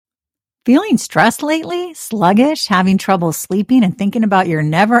Feeling stressed lately? Sluggish? Having trouble sleeping and thinking about your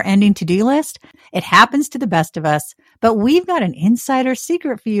never-ending to-do list? It happens to the best of us, but we've got an insider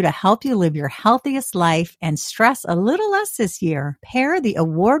secret for you to help you live your healthiest life and stress a little less this year. Pair the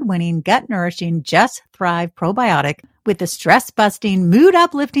award-winning, gut-nourishing Just Thrive probiotic with the stress-busting,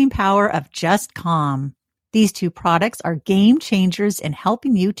 mood-uplifting power of Just Calm. These two products are game changers in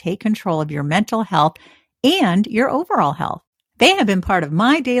helping you take control of your mental health and your overall health. They have been part of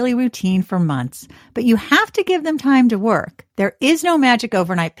my daily routine for months, but you have to give them time to work. There is no magic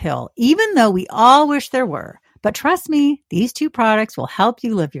overnight pill, even though we all wish there were. But trust me, these two products will help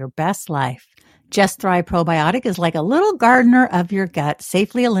you live your best life. Just Thrive Probiotic is like a little gardener of your gut,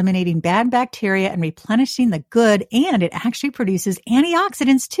 safely eliminating bad bacteria and replenishing the good, and it actually produces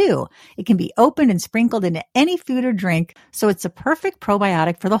antioxidants too. It can be opened and sprinkled into any food or drink, so it's a perfect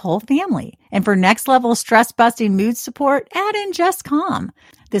probiotic for the whole family. And for next-level stress-busting mood support, add in Just Calm.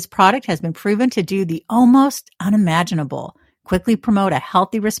 This product has been proven to do the almost unimaginable. Quickly promote a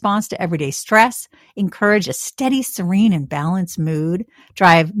healthy response to everyday stress, encourage a steady, serene, and balanced mood,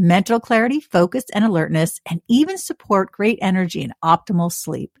 drive mental clarity, focus, and alertness, and even support great energy and optimal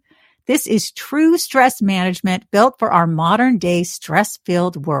sleep. This is true stress management built for our modern-day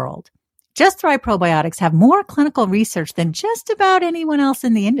stress-filled world. Just Thrive probiotics have more clinical research than just about anyone else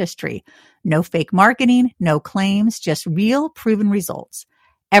in the industry. No fake marketing, no claims, just real proven results.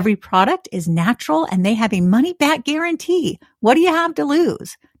 Every product is natural and they have a money-back guarantee. What do you have to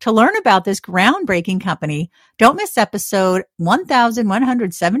lose? To learn about this groundbreaking company, don't miss episode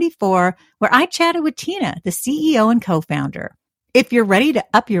 1174, where I chatted with Tina, the CEO and co-founder. If you're ready to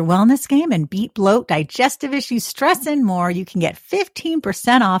up your wellness game and beat bloat, digestive issues, stress, and more, you can get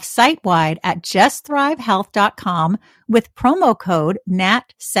 15% off site-wide at justthrivehealth.com with promo code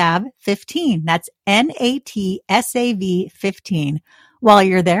NATSAV15. That's NATSAV 15. While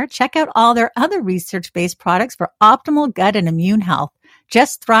you're there, check out all their other research-based products for optimal gut and immune health.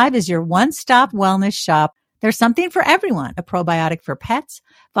 Just Thrive is your one-stop wellness shop. There's something for everyone, a probiotic for pets,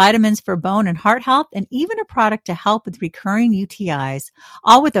 vitamins for bone and heart health, and even a product to help with recurring UTIs,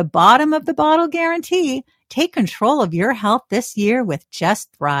 all with a bottom-of-the-bottle guarantee. Take control of your health this year with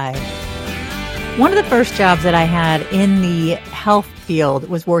Just Thrive. One of the first jobs that I had in the health field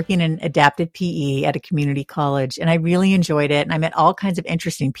was working in adaptive PE at a community college, and I really enjoyed it. And I met all kinds of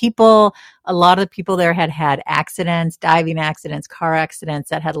interesting people. A lot of the people there had had accidents, diving accidents, car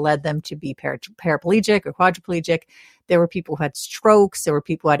accidents that had led them to be paraplegic or quadriplegic. There were people who had strokes. There were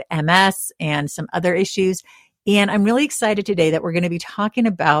people who had MS and some other issues. And I'm really excited today that we're going to be talking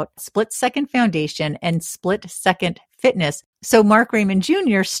about Split Second Foundation and Split Second Fitness. So Mark Raymond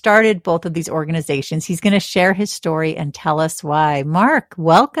Jr. started both of these organizations. He's going to share his story and tell us why. Mark,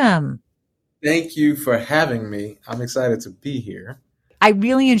 welcome. Thank you for having me. I'm excited to be here. I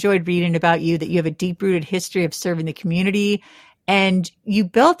really enjoyed reading about you, that you have a deep-rooted history of serving the community, and you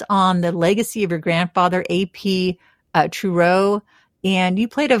built on the legacy of your grandfather, A.P. Trureau, and you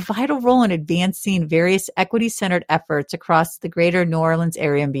played a vital role in advancing various equity-centered efforts across the greater New Orleans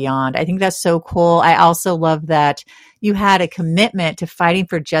area and beyond. I think that's so cool. I also love that you had a commitment to fighting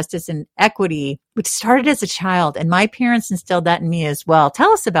for justice and equity, which started as a child, and my parents instilled that in me as well.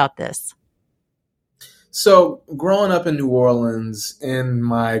 Tell us about this. So growing up in New Orleans, in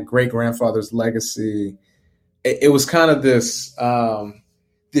my great-grandfather's legacy, it was kind of this shadow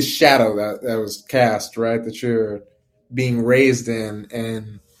that was cast, right, that you're being raised in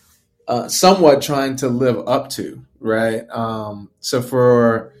and somewhat trying to live up to, right? So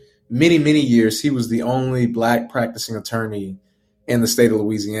for many, many years, he was the only Black practicing attorney in the state of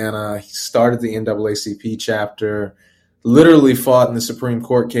Louisiana. He started the NAACP chapter, literally fought in the Supreme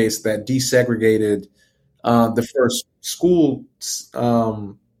Court case that desegregated the first school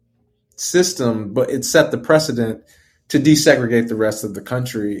system, but it set the precedent to desegregate the rest of the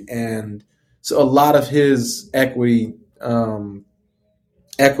country. And so a lot of his equity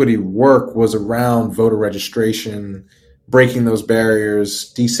work was around voter registration, breaking those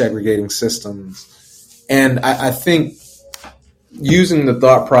barriers, desegregating systems. And I think using the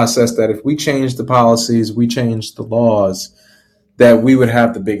thought process that if we change the policies, we change the laws, that we would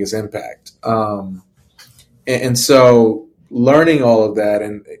have the biggest impact. And so learning all of that,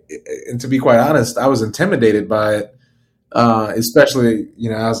 and to be quite honest, I was intimidated by it, especially,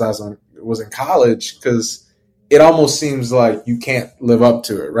 as I was in college, because it almost seems like you can't live up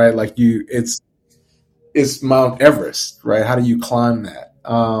to it, right? Like it's Mount Everest, right? How do you climb that?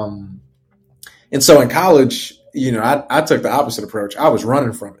 And so in college, I took the opposite approach. I was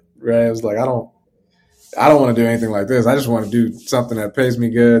running from it, right? I was like, I don't want to do anything like this. I just want to do something that pays me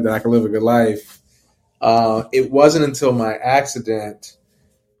good, that I can live a good life. It wasn't until my accident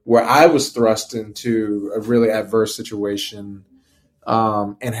where I was thrust into a really adverse situation,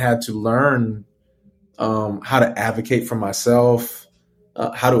 and had to learn how to advocate for myself,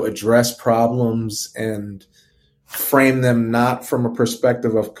 how to address problems and frame them not from a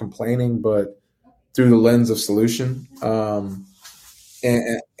perspective of complaining, but through the lens of solution.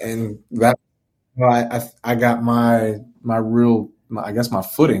 And that, I got my real, I guess my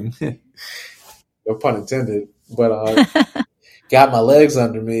footing, no pun intended, but got my legs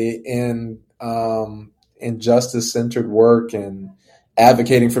under me in justice centered work and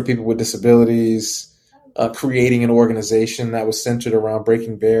advocating for people with disabilities, creating an organization that was centered around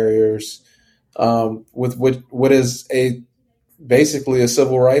breaking barriers, with what is a basically a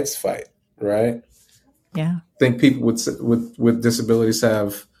civil rights fight, right? Yeah. I think people with disabilities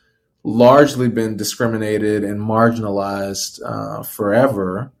have largely been discriminated and marginalized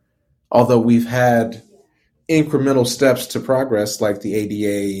forever, although we've had incremental steps to progress like the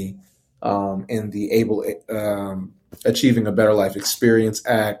ADA, and the Achieving a Better Life Experience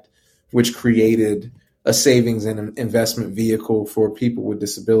Act, which created a savings and investment vehicle for people with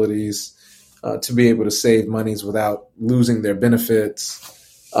disabilities to be able to save monies without losing their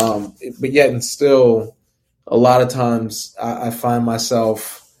benefits. But yet and still, a lot of times I find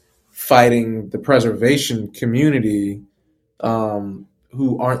myself fighting the preservation community,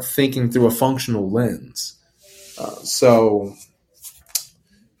 who aren't thinking through a functional lens. So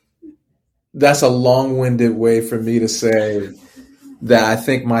that's a long-winded way for me to say that I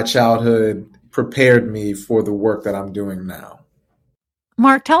think my childhood prepared me for the work that I'm doing now.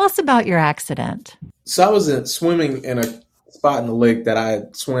 Mark, tell us about your accident. So I was swimming in a spot in the lake that I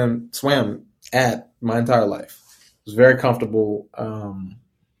had swam at my entire life. It was very comfortable,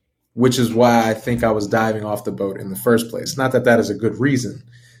 which is why I think I was diving off the boat in the first place. Not that that is a good reason.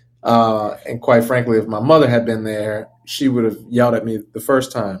 And quite frankly, if my mother had been there, she would have yelled at me the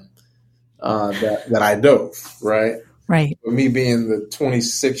first time that I dove, right? Right. But me being the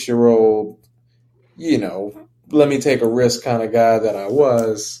 26-year-old, let me take a risk kind of guy that I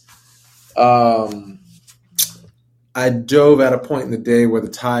was, I dove at a point in the day where the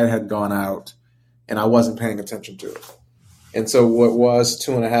tide had gone out and I wasn't paying attention to it. And so what was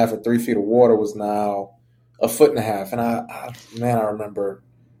 2.5 or 3 feet of water was now 1.5 feet. And I remember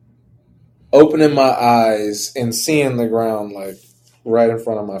opening my eyes and seeing the ground like right in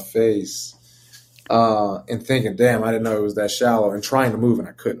front of my face, and thinking, damn, I didn't know it was that shallow, and trying to move and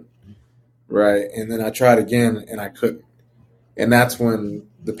I couldn't. Right. And then I tried again and I couldn't. And that's when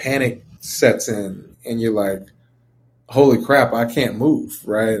the panic sets in and you're like, holy crap, I can't move.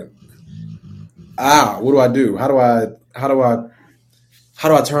 Right. What do I do? How do I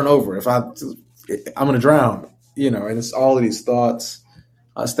turn over if I'm going to drown, and it's all of these thoughts.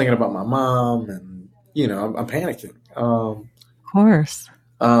 I was thinking about my mom and, I'm panicking. Of course.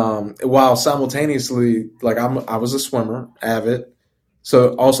 While simultaneously, like I was a swimmer, avid.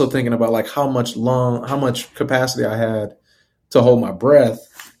 So also thinking about like how much capacity I had to hold my breath.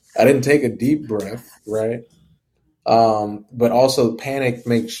 I didn't take a deep breath, right? But also panic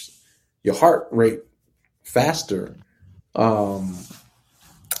makes your heart rate faster. So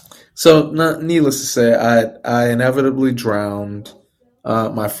needless to say, I inevitably drowned.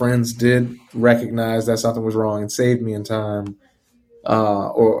 My friends did recognize that something was wrong and saved me in time,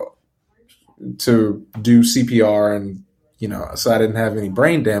 or to do CPR, and so I didn't have any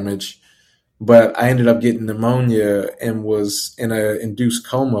brain damage. But I ended up getting pneumonia and was in an induced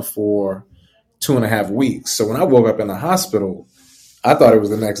coma for 2.5 weeks. So when I woke up in the hospital, I thought it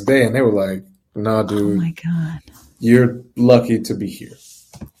was the next day, and they were like, "No, dude, oh my God, you're lucky to be here."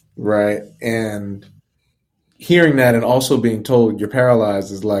 Right. And hearing that and also being told you're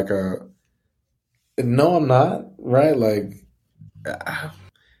paralyzed is like no, I'm not. Right. Like,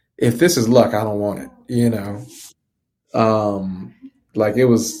 if this is luck, I don't want it, like it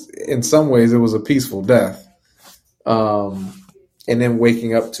was, in some ways, it was a peaceful death. And then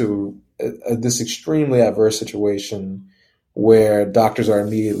waking up to this extremely adverse situation where doctors are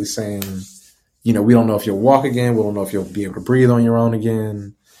immediately saying, we don't know if you'll walk again. We don't know if you'll be able to breathe on your own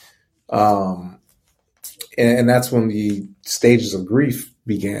again. And that's when the stages of grief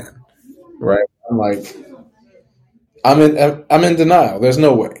began, right? I'm like, I'm in denial. There's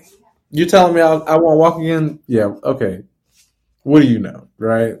no way. You're telling me I won't walk again? Yeah. Okay. What do you know?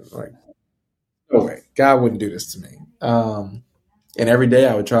 Right? Like, no way. God wouldn't do this to me. And every day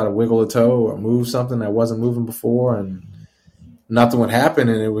I would try to wiggle a toe or move something that wasn't moving before, and nothing would happen.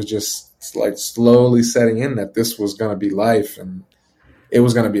 And it was just like slowly setting in that this was going to be life and it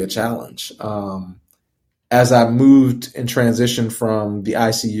was going to be a challenge. As I moved and transitioned from the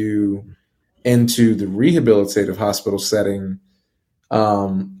ICU into the rehabilitative hospital setting,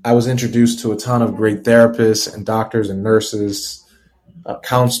 I was introduced to a ton of great therapists and doctors and nurses,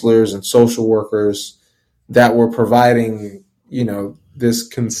 counselors and social workers that were providing, this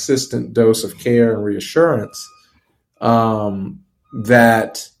consistent dose of care and reassurance,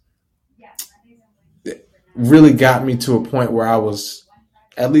 that really got me to a point where I was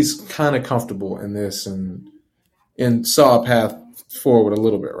at least kind of comfortable in this, and saw a path forward a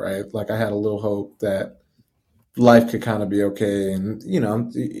little bit, right? Like I had a little hope that life could kind of be okay. And,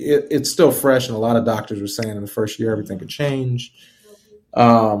 it's still fresh. And a lot of doctors were saying in the first year, everything could change.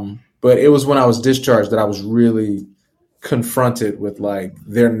 But it was when I was discharged that I was really confronted with like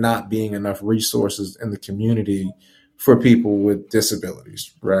there not being enough resources in the community for people with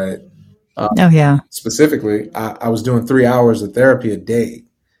disabilities, right? Oh, yeah. Specifically, I was doing 3 hours of therapy a day.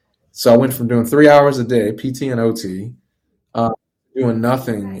 So I went from doing 3 hours a day, PT and OT, doing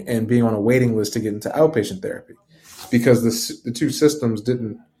nothing and being on a waiting list to get into outpatient therapy because the two systems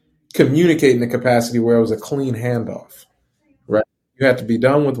didn't communicate in a capacity where it was a clean handoff, right? You had to be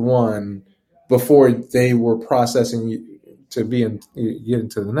done with one before they were processing you to get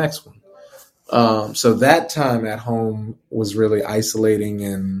into the next one. So that time at home was really isolating,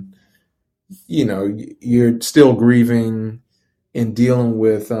 and, you're still grieving and dealing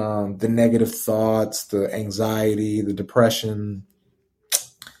with the negative thoughts, the anxiety, the depression,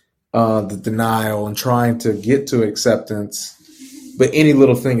 the denial, and trying to get to acceptance. But any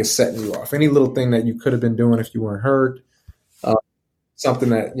little thing is setting you off. Any little thing that you could have been doing if you weren't hurt, something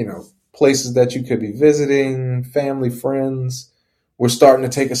that, places that you could be visiting, family, friends, we're starting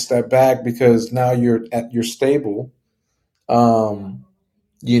to take a step back because now you're stable. In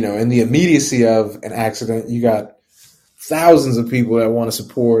the immediacy of an accident, you got thousands of people that want to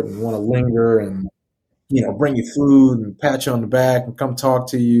support and want to linger and, bring you food and pat you on the back and come talk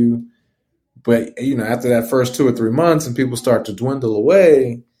to you. But, after that first 2 or 3 months and people start to dwindle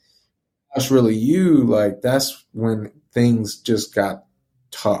away, that's really you. Like, that's when things just got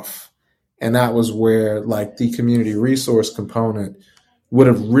tough. And that was where, like, the community resource component would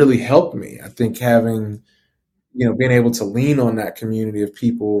have really helped me. I think having, being able to lean on that community of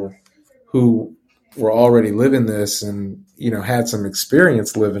people who were already living this and, had some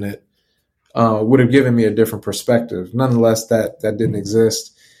experience living it, would have given me a different perspective. Nonetheless, that didn't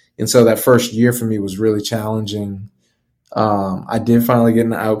exist. And so that first year for me was really challenging. I did finally get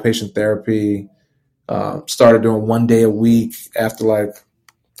into outpatient therapy, started doing 1 day a week after like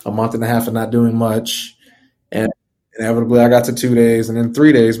a month and a half of not doing much. And inevitably I got to 2 days and then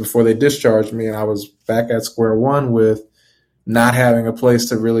 3 days before they discharged me. And I was back at square one with not having a place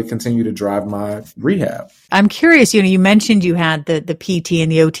to really continue to drive my rehab. I'm curious, you mentioned you had the PT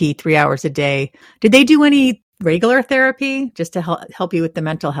and the OT 3 hours a day. Did they do any regular therapy just to help you with the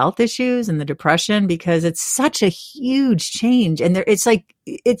mental health issues and the depression? Because it's such a huge change. And it's like,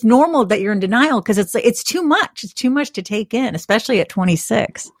 it's normal that you're in denial because it's too much. It's too much to take in, especially at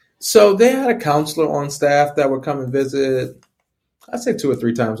 26. So they had a counselor on staff that would come and visit, I'd say 2 or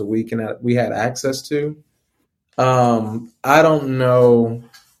 3 times a week, and that we had access to. I don't know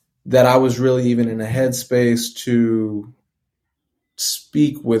that I was really even in a headspace to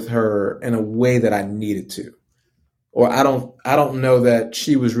speak with her in a way that I needed to. Or I don't know that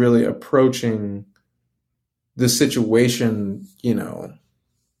she was really approaching the situation,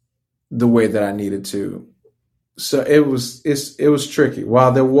 the way that I needed to. So it was tricky.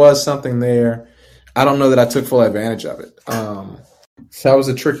 While there was something there, I don't know that I took full advantage of it. So that was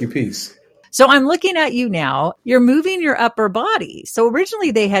a tricky piece. So I'm looking at you now. You're moving your upper body. So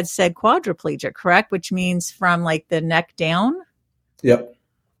originally they had said quadriplegia, correct? Which means from like the neck down? Yep.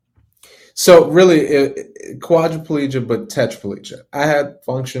 So really quadriplegia, but tetraplegia. I had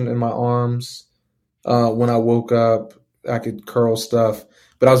function in my arms. When I woke up, I could curl stuff,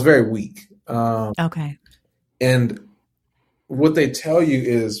 but I was very weak. Okay. And what they tell you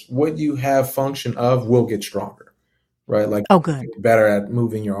is what you have function of will get stronger, right? Like, oh, good. You'll get better at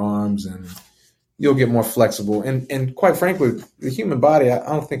moving your arms and you'll get more flexible. And quite frankly, the human body, I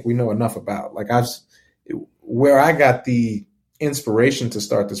don't think we know enough about. Like where I got the inspiration to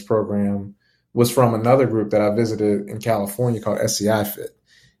start this program was from another group that I visited in California called SCI Fit,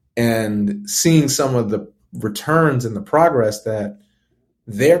 and seeing some of the returns and the progress that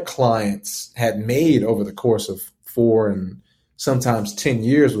their clients had made over the course of 4 and sometimes 10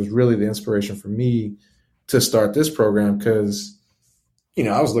 years was really the inspiration for me to start this program. Because,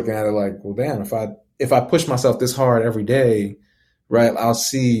 I was looking at it like, well, damn, if I push myself this hard every day, right, I'll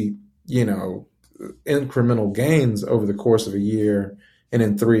see, incremental gains over the course of a year and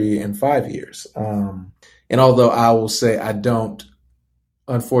in 3 and 5 years. And although I will say I don't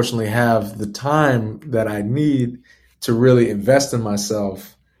unfortunately have the time that I need to really invest in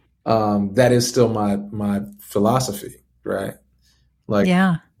myself, that is still my philosophy, right? Like,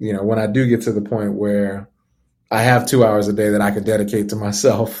 Yeah. when I do get to the point where I have 2 hours a day that I could dedicate to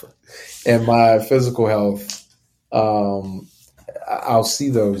myself and my physical health, I'll see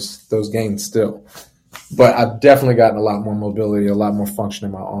those gains still. But I've definitely gotten a lot more mobility, a lot more function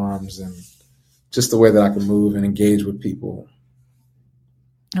in my arms, and just the way that I can move and engage with people.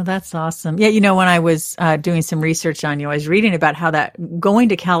 Oh, that's awesome. Yeah, when I was doing some research on you, I was reading about how that going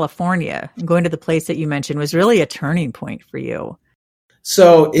to California and going to the place that you mentioned was really a turning point for you.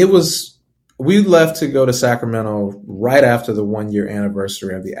 So we left to go to Sacramento right after the 1 year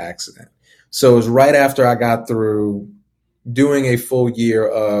anniversary of the accident. So it was right after I got through doing a full year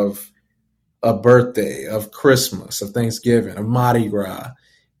of a birthday, of Christmas, of Thanksgiving, of Mardi Gras,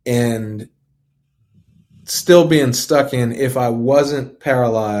 and still being stuck in, if I wasn't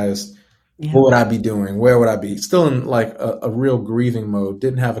paralyzed, what would I be doing? Where would I be? Still in like a real grieving mode,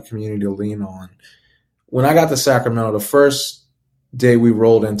 didn't have a community to lean on. When I got to Sacramento, the first day we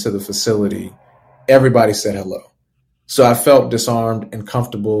rolled into the facility, everybody said hello. So I felt disarmed and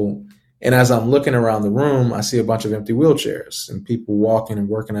comfortable. And as I'm looking around the room, I see a bunch of empty wheelchairs and people walking and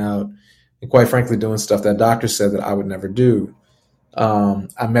working out and, quite frankly, doing stuff that doctors said that I would never do.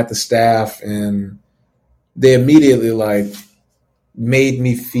 I met the staff and they immediately made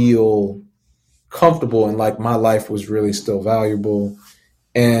me feel comfortable and like my life was really still valuable.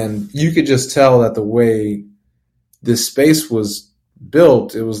 And you could just tell that the way this space was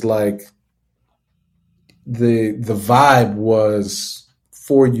built, it was like the vibe was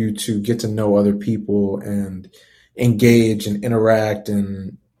for you to get to know other people and engage and interact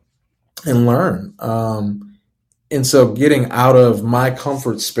and learn. And so getting out of my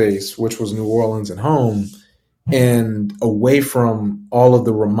comfort space, which was New Orleans and home, and away from all of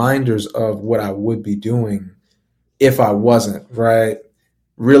the reminders of what I would be doing if I wasn't, right,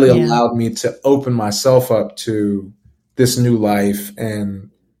 really allowed me to open myself up to this new life and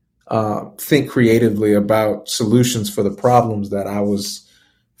think creatively about solutions for the problems that I was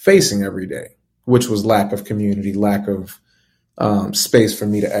facing every day, which was lack of community, lack of space for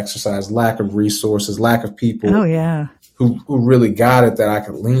me to exercise, lack of resources, lack of people who really got it that I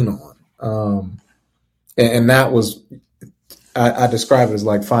could lean on. And that was, I describe it as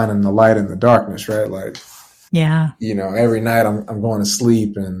like finding the light in the darkness, right? Like, every night I'm going to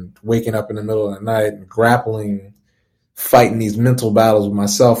sleep and waking up in the middle of the night and grappling, fighting these mental battles with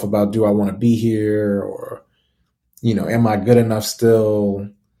myself about, do I want to be here? Or, am I good enough still?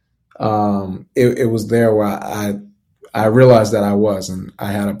 It was there where I realized that I was, and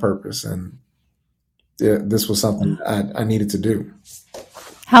I had a purpose, and this was something I needed to do.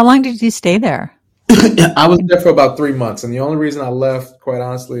 How long did you stay there? I was there for about 3 months, and the only reason I left, quite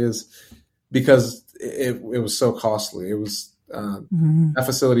honestly, is because it was so costly. It was that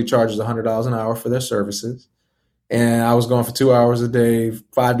facility charges $100 an hour for their services, and I was going for 2 hours a day,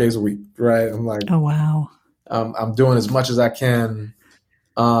 5 days a week. Right? I'm like, oh wow, I'm doing as much as I can.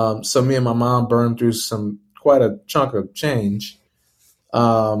 So me and my mom burned through quite a chunk of change,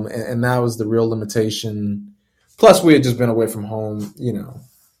 and that was the real limitation. Plus, we had just been away from home,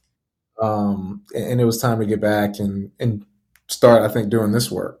 and it was time to get back and start, I think, doing this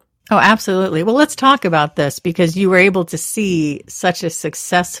work. Oh, absolutely. Well, let's talk about this, because you were able to see such a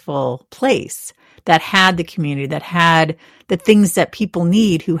successful place that had the community, that had the things that people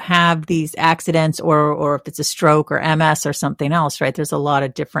need who have these accidents, or if it's a stroke or MS or something else, right? There's a lot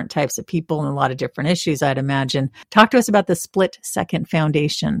of different types of people and a lot of different issues, I'd imagine. Talk to us about the Split Second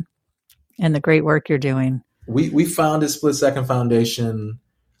Foundation and the great work you're doing. We founded Split Second Foundation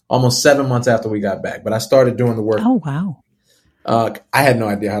almost 7 months after we got back, but I started doing the work. Oh, wow. I had no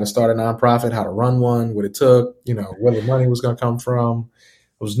idea how to start a nonprofit, how to run one, what it took, where the money was going to come from.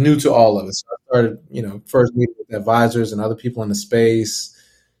 I was new to all of it. So I started, first meeting with advisors and other people in the space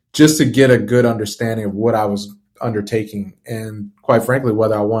just to get a good understanding of what I was undertaking. And quite frankly,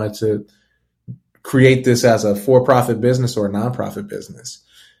 whether I wanted to create this as a for-profit business or a nonprofit business.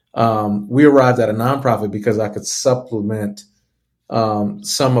 We arrived at a nonprofit because I could supplement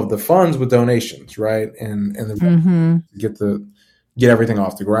some of the funds with donations, right? And get everything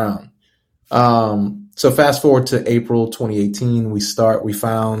off the ground. So fast forward to April 2018, we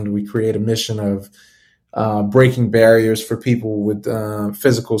create a mission of breaking barriers for people with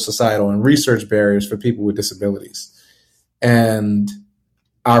physical, societal, and research barriers for people with disabilities. And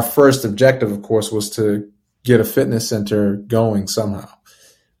our first objective, of course, was to get a fitness center going somehow.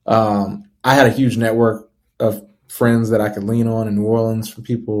 I had a huge network of friends that I could lean on in New Orleans, from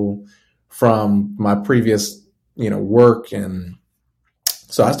people from my previous, work. And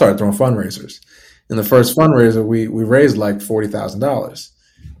so I started throwing fundraisers. In the first fundraiser, we raised like $40,000.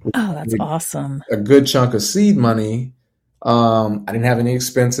 Oh, that's awesome. A good chunk of seed money. I didn't have any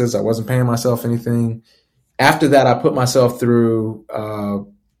expenses. I wasn't paying myself anything. After that, I put myself through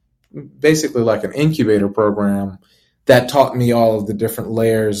basically like an incubator program that taught me all of the different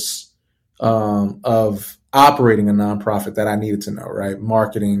layers of operating a nonprofit that I needed to know, right?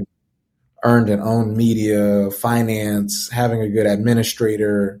 Marketing, earned and owned media, finance, having a good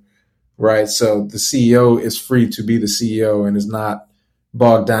administrator, right? So the CEO is free to be the CEO and is not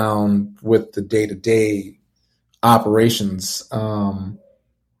bogged down with the day-to-day operations. Got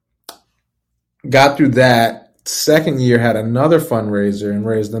through that. Second year had another fundraiser and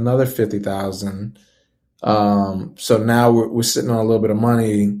raised another 50,000. So now we're sitting on a little bit of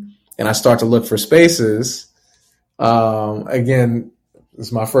money, and I start to look for spaces. Again,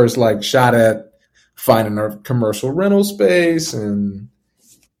 it's my first like shot at finding a commercial rental space, and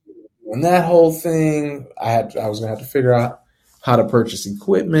that whole thing. I was gonna have to figure out how to purchase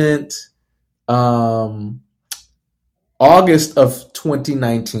equipment. August of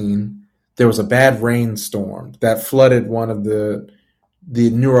 2019, there was a bad rainstorm that flooded one of the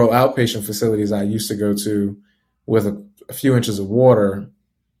neuro outpatient facilities I used to go to with a few inches of water.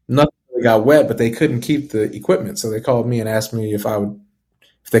 Nothing really got wet, but they couldn't keep the equipment, so they called me and asked me if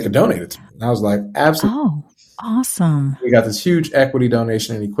they could donate it to me. And I was like, absolutely. Oh, awesome. We got this huge equity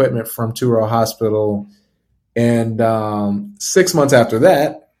donation in equipment from Touro Hospital. And 6 months after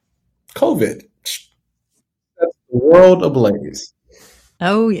that, COVID. That's the world ablaze.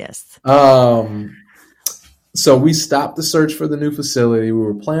 Oh, yes. So we stopped the search for the new facility. We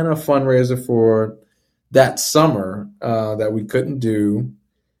were planning a fundraiser for that summer that we couldn't do.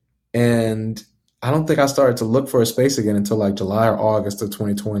 And I don't think I started to look for a space again until like July or August of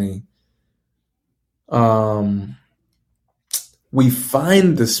 2020. We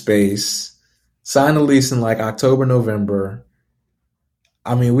find the space, sign a lease in like October, November.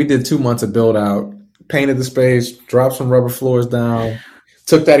 I mean, we did 2 months of build out, painted the space, dropped some rubber floors down,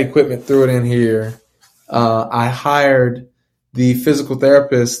 took that equipment, threw it in here. I hired the physical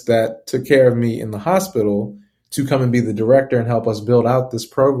therapist that took care of me in the hospital to come and be the director and help us build out this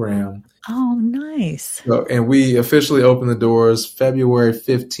program. Oh, nice. So, and we officially opened the doors February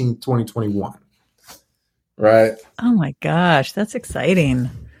 15th, 2021. Right? Oh my gosh, that's exciting.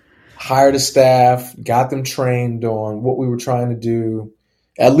 Hired a staff, got them trained on what we were trying to do,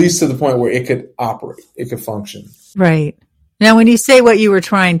 at least to the point where it could operate, it could function. Right. Now, when you say what you were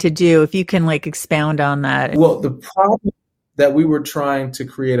trying to do, if you can like expound on that. Well, the problem that we were trying to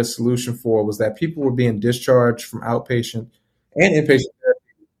create a solution for was that people were being discharged from outpatient and inpatient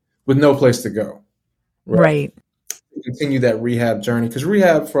therapy with no place to go. Right. Continue that rehab journey, because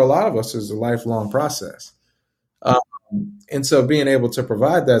rehab for a lot of us is a lifelong process. And so being able to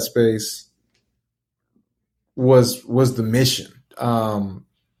provide that space was the mission.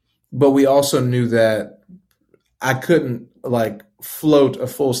 But we also knew that I couldn't like float a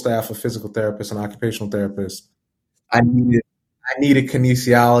full staff of physical therapists and occupational therapists. I needed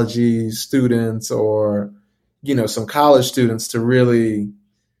kinesiology students or, some college students to really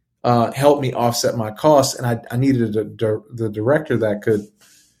help me offset my costs. And I needed the director that could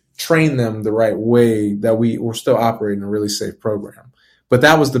train them the right way, that we were still operating a really safe program. But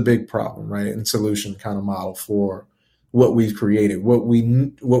that was the big problem, right? And solution kind of model for what we've created. What we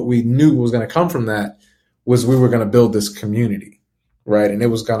knew was going to come from that was we were going to build this community, right? And it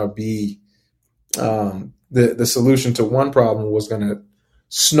was going to be the solution to one problem was going to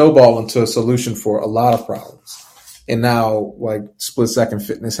snowball into a solution for a lot of problems. And now, like, Split Second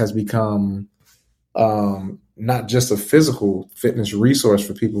Fitness has become not just a physical fitness resource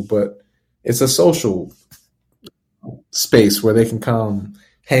for people, but it's a social space where they can come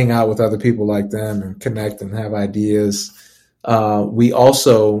hang out with other people like them and connect and have ideas. We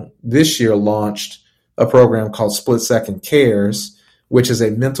also this year launched a program called Split Second Cares, which is a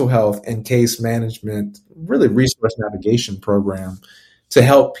mental health and case management, really resource navigation program to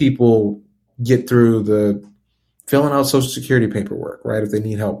help people get through the filling out Social Security paperwork, right? If they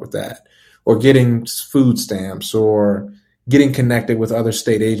need help with that, or getting food stamps, or getting connected with other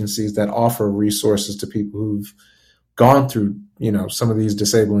state agencies that offer resources to people who've gone through, some of these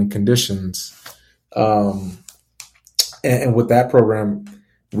disabling conditions. And with that program,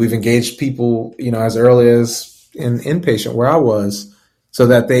 we've engaged people, as early as in inpatient where I was, so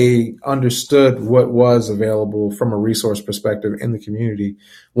that they understood what was available from a resource perspective in the community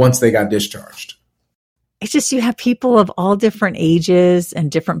once they got discharged. It's just you have people of all different ages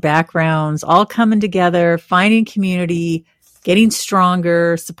and different backgrounds all coming together, finding community, getting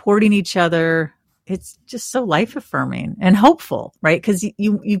stronger, supporting each other. it's just so life affirming and hopeful, right? Because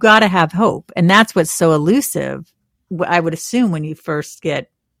you got to have hope, and that's what's so elusive. I would assume when you first get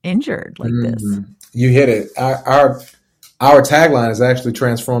injured like this. You hit it. Our tagline is actually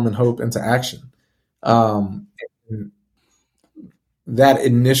transforming hope into action. Um, that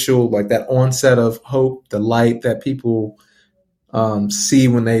initial, like that onset of hope, the light that people see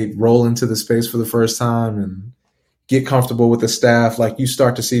when they roll into the space for the first time and get comfortable with the staff, like you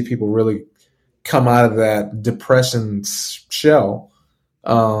start to see people really come out of that depression shell,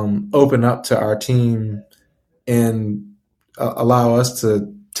 open up to our team and allow us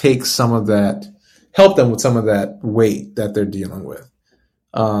to take some of that, help them with some of that weight that they're dealing with.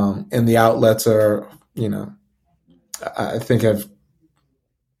 And the outlets are, I think have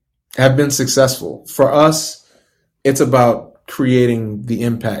been successful. For us, it's about creating the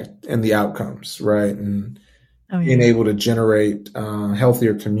impact and the outcomes, right? And being able to generate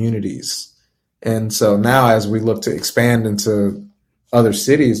healthier communities. And so now as we look to expand into other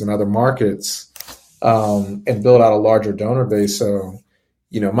cities and other markets, and build out a larger donor base. So,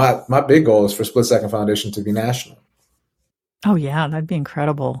 my big goal is for Split Second Foundation to be national. Oh yeah, that'd be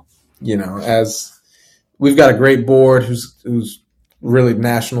incredible. As we've got a great board who's really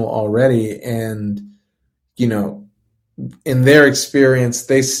national already, and in their experience,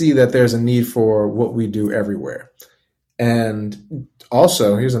 they see that there's a need for what we do everywhere. And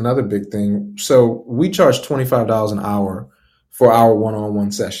also, here's another big thing. So we charge $25 an hour for our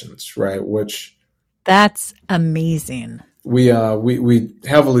one-on-one sessions, right? Which that's amazing. We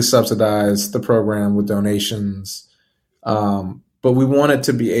heavily subsidize the program with donations, but we wanted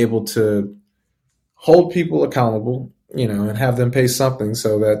to be able to hold people accountable, and have them pay something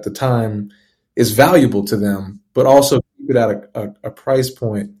so that the time is valuable to them, but also keep it at a price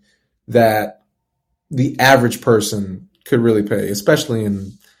point that the average person could really pay, especially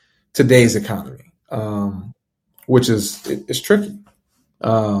in today's economy, which is tricky.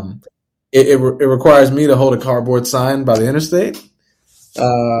 It requires me to hold a cardboard sign by the interstate,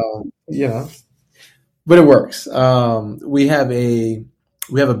 but it works. We have a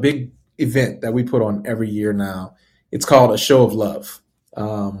big event that we put on every year now. It's called a Show of Love.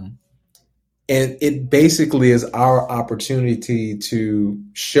 And it basically is our opportunity to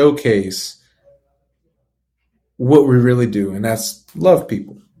showcase what we really do. And that's love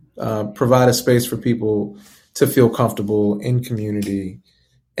people, provide a space for people to feel comfortable in community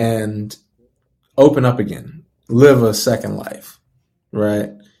and open up again, live a second life,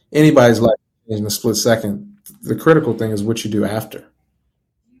 right? Anybody's life in a split second. The critical thing is what you do after.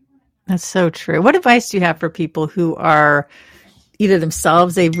 That's so true. What advice do you have for people who are either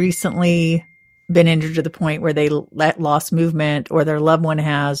themselves, they've recently been injured to the point where they lost movement, or their loved one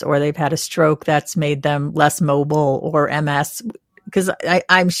has, or they've had a stroke that's made them less mobile, or MS? Because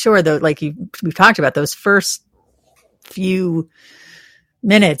I'm sure though, like we've talked about, those first few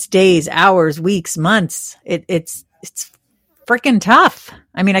minutes, days, hours, weeks, months, it's freaking tough.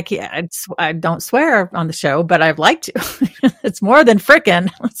 I mean, I don't swear on the show, but I'd like to. It's more than frickin',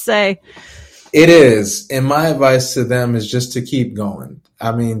 let's say. It is. And my advice to them is just to keep going.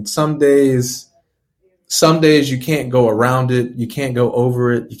 I mean, some days you can't go around it. You can't go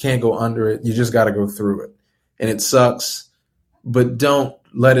over it. You can't go under it. You just got to go through it. And it sucks, but don't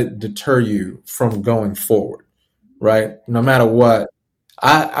let it deter you from going forward, right? No matter what.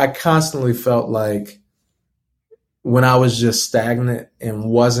 I constantly felt like when I was just stagnant and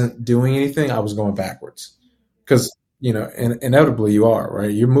wasn't doing anything, I was going backwards. Because, inevitably you are, right?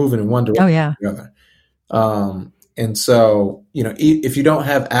 You're moving in one direction or the other. And so, if you don't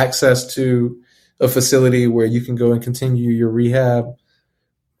have access to a facility where you can go and continue your rehab,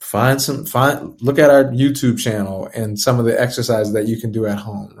 look at our YouTube channel and some of the exercises that you can do at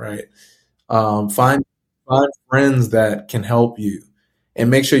home, right? Find friends that can help you. And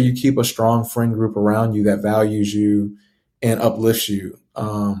make sure you keep a strong friend group around you that values you and uplifts you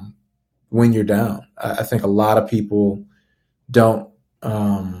when you're down. I think a lot of people don't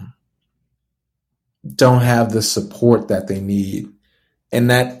have the support that they need, and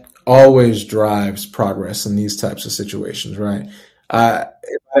that always drives progress in these types of situations, right? If I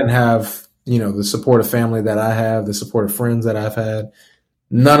didn't have the support of family that I have, the support of friends that I've had,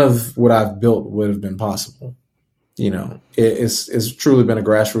 none of what I've built would have been possible. It's truly been a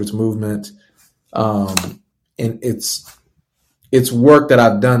grassroots movement. And it's work that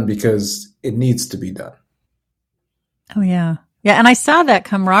I've done because it needs to be done. Oh yeah. Yeah. And I saw that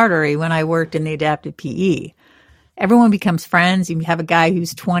camaraderie when I worked in the adaptive PE. Everyone becomes friends. You have a guy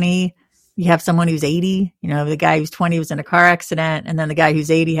who's 20, you have someone who's 80, the guy who's 20 was in a car accident, and then the guy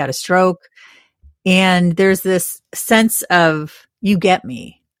who's 80 had a stroke. And there's this sense of, you get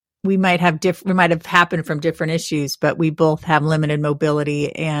me. we might have happened from different issues, but we both have limited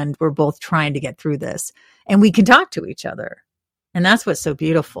mobility and we're both trying to get through this, and we can talk to each other. And that's what's so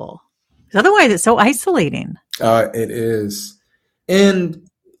beautiful. Otherwise it's so isolating. It is. And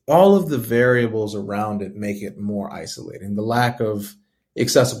all of the variables around it make it more isolating. The lack of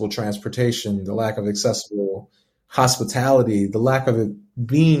accessible transportation, the lack of accessible hospitality, the lack of it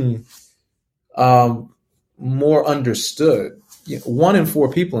being more understood. 1 in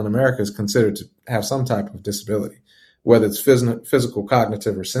 4 people in America is considered to have some type of disability, whether it's physical,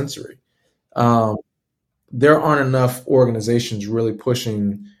 cognitive, or sensory. There aren't enough organizations really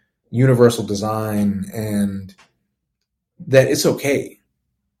pushing universal design and that it's okay,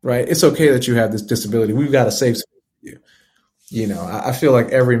 right? It's okay that you have this disability. We've got a safe space for you. I feel like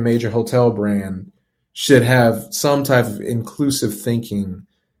every major hotel brand should have some type of inclusive thinking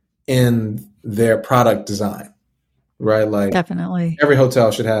in their product design, right? Like definitely every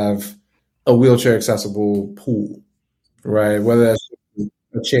hotel should have a wheelchair accessible pool, right? Whether that's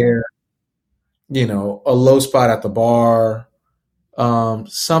a chair, a low spot at the bar,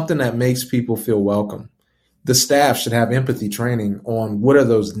 something that makes people feel welcome. The staff should have empathy training on what are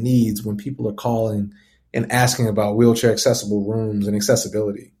those needs when people are calling and asking about wheelchair accessible rooms and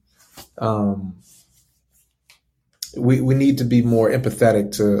accessibility. We need to be more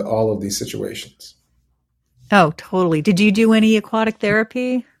empathetic to all of these situations. Oh, totally. Did you do any aquatic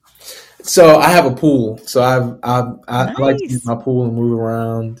therapy? So I have a pool. So I Nice. like to use my pool and move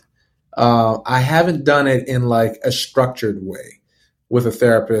around. I haven't done it in like a structured way with a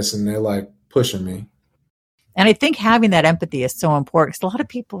therapist and they're like pushing me. And I think having that empathy is so important because a lot of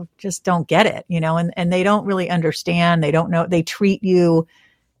people just don't get it, and they don't really understand. They don't know. They treat you,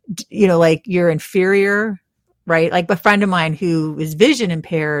 like you're inferior, right? Like a friend of mine who is vision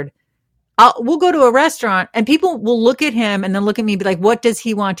impaired, we'll go to a restaurant and people will look at him and then look at me and be like, what does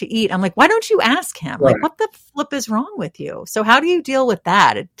he want to eat? I'm like, why don't you ask him? Right. Like, what the flip is wrong with you? So how do you deal with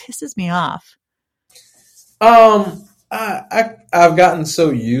that? It pisses me off. I've gotten so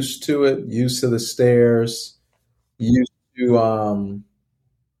used to it, used to the stares, used to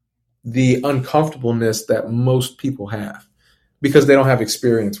the uncomfortableness that most people have because they don't have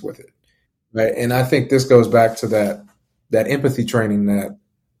experience with it, right? And I think this goes back to that empathy training that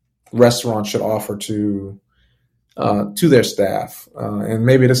restaurants should offer to their staff. And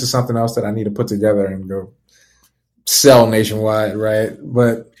maybe this is something else that I need to put together and go sell nationwide, right?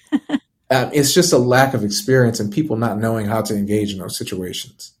 But it's just a lack of experience and people not knowing how to engage in those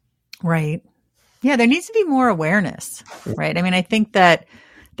situations. Right. Yeah, there needs to be more awareness, right? I mean, I think that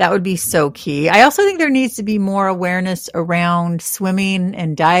would be so key. I also think there needs to be more awareness around swimming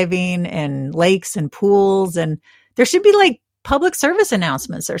and diving and lakes and pools. And there should be like public service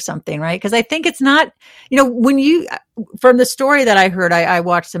announcements or something, right? Because I think it's not, when from the story that I heard, I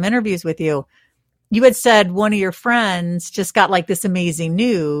watched some interviews with you, you had said one of your friends just got like this amazing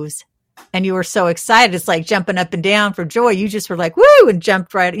news and you were so excited. It's like jumping up and down for joy. You just were like, woo, and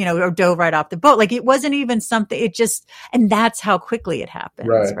jumped right, or dove right off the boat. Like it wasn't even something, and that's how quickly it happens.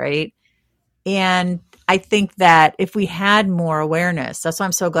 Right. And I think that if we had more awareness, that's why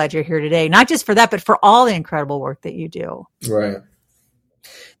I'm so glad you're here today, not just for that, but for all the incredible work that you do. Right.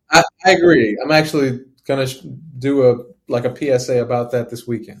 I agree. I'm actually going to do a PSA about that this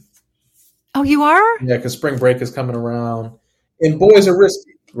weekend. Oh, you are? Yeah. Cause spring break is coming around and boys are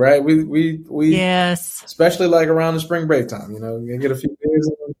risky. Right, we yes, especially like around the spring break time. You get a few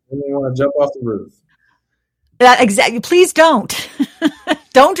days and they want to jump off the roof. Exactly. Please don't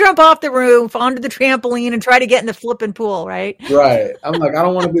jump off the roof onto the trampoline and try to get in the flipping pool. Right. Right. I'm like, I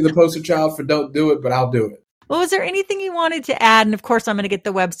don't want to be the poster child for don't do it, but I'll do it. Well, was there anything you wanted to add? And of course, I'm going to get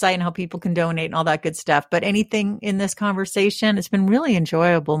the website and how people can donate and all that good stuff. But anything in this conversation? It's been really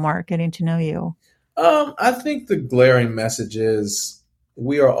enjoyable, Mark, getting to know you. I think the glaring message is,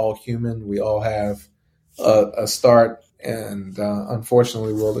 we are all human. We all have a start, and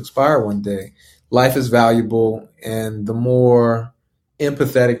unfortunately, we'll expire one day. Life is valuable, and the more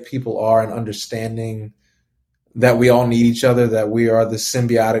empathetic people are in understanding that we all need each other, that we are the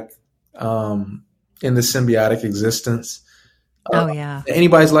symbiotic in the symbiotic existence.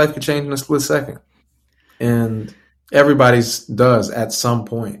 Anybody's life could change in a split second, and everybody's does at some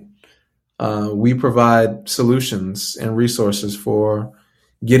point. We provide solutions and resources for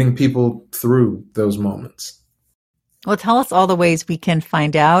getting people through those moments. Well, tell us all the ways we can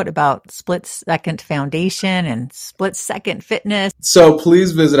find out about Split Second Foundation and Split Second Fitness. So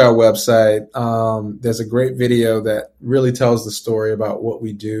please visit our website. There's a great video that really tells the story about what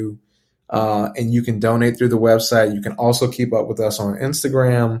we do. And you can donate through the website. You can also keep up with us on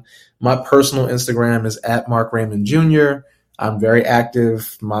Instagram. My personal Instagram is @Mark Raymond Jr. I'm very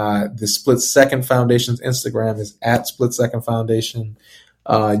active. The Split Second Foundation's Instagram is at Split Second Foundation.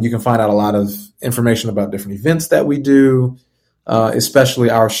 You can find out a lot of information about different events that we do, especially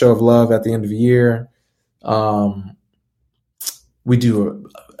our Show of Love at the end of the year. We do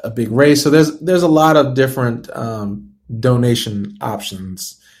a big race. So there's a lot of different donation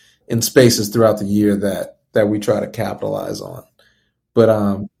options in spaces throughout the year that we try to capitalize on.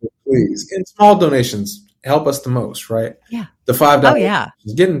 But please, and small donations help us the most, right? Yeah. The $5. Oh, yeah.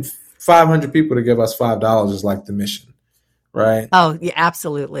 Getting 500 people to give us $5 is like the mission, right? Oh, yeah,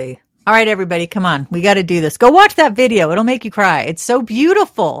 absolutely. All right, everybody, come on. We got to do this. Go watch that video. It'll make you cry. It's so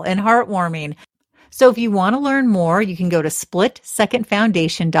beautiful and heartwarming. So if you want to learn more, you can go to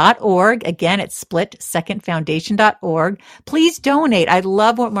splitsecondfoundation.org. Again, it's splitsecondfoundation.org. Please donate. I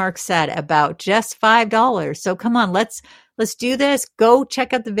love what Mark said about just $5. So come on, let's do this. Go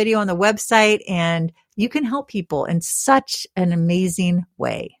check out the video on the website, and you can help people in such an amazing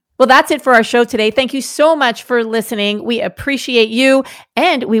way. Well, that's it for our show today. Thank you so much for listening. We appreciate you,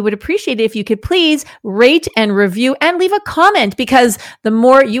 and we would appreciate it if you could please rate and review and leave a comment, because the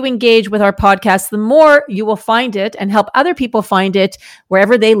more you engage with our podcast, the more you will find it and help other people find it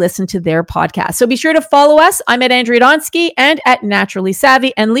wherever they listen to their podcast. So be sure to follow us. I'm at Andrea Donsky and at Naturally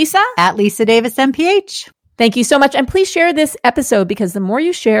Savvy, and Lisa At Lisa Davis, MPH. Thank you so much. And please share this episode, because the more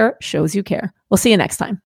you share shows you care. We'll see you next time.